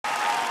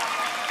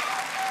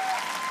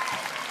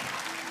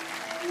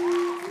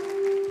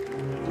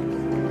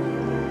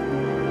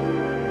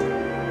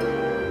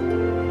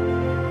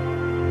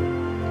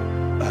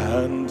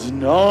And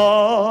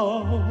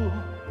now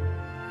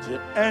the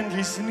end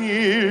is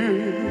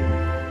near,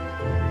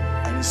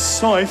 and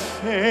so I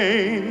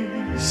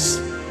face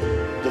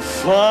the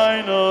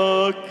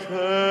final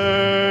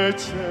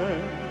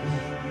curtain.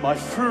 My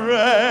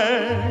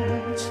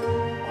friend,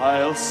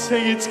 I'll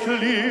say it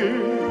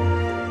clear,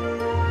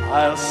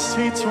 I'll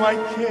see to my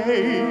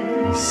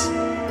case,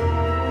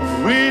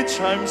 of which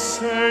I'm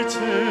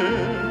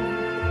certain.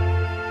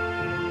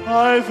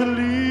 I've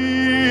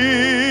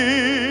lived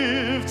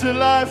a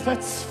life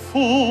that's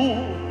full.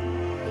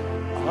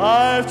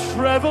 I've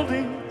traveled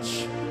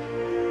each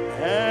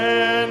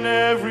and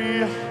every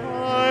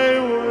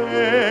highway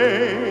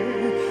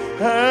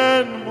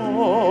and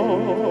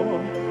more,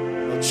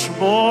 much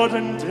more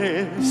than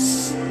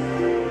this.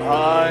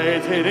 I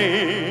did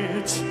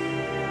it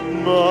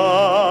my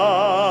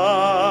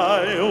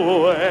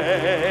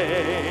way.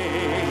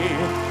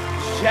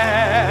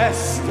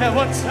 Yes, there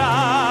were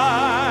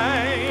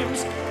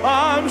times,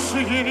 I'm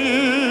sure you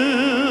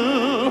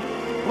knew,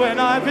 when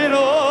I bit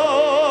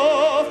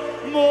off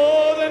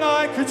more than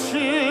I could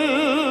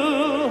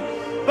chew.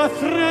 But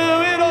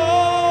through it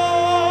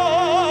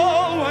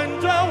all,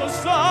 when I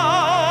was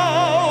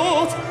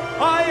out,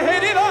 I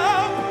hid it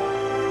up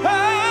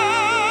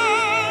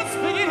and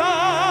spit it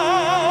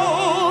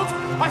out.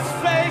 I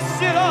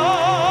faced it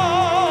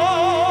all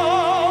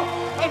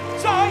and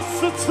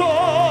diced it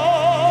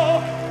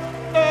all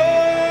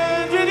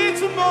and did it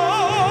my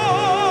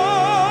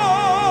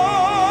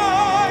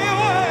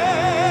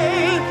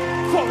way.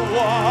 For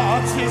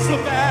what is a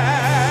man?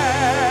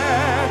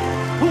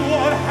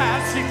 What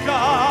has he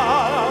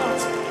got?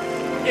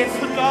 If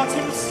not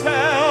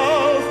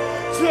himself,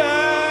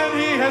 then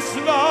he has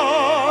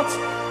not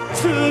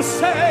to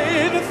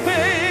say the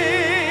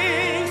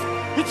things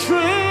he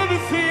truly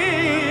feels.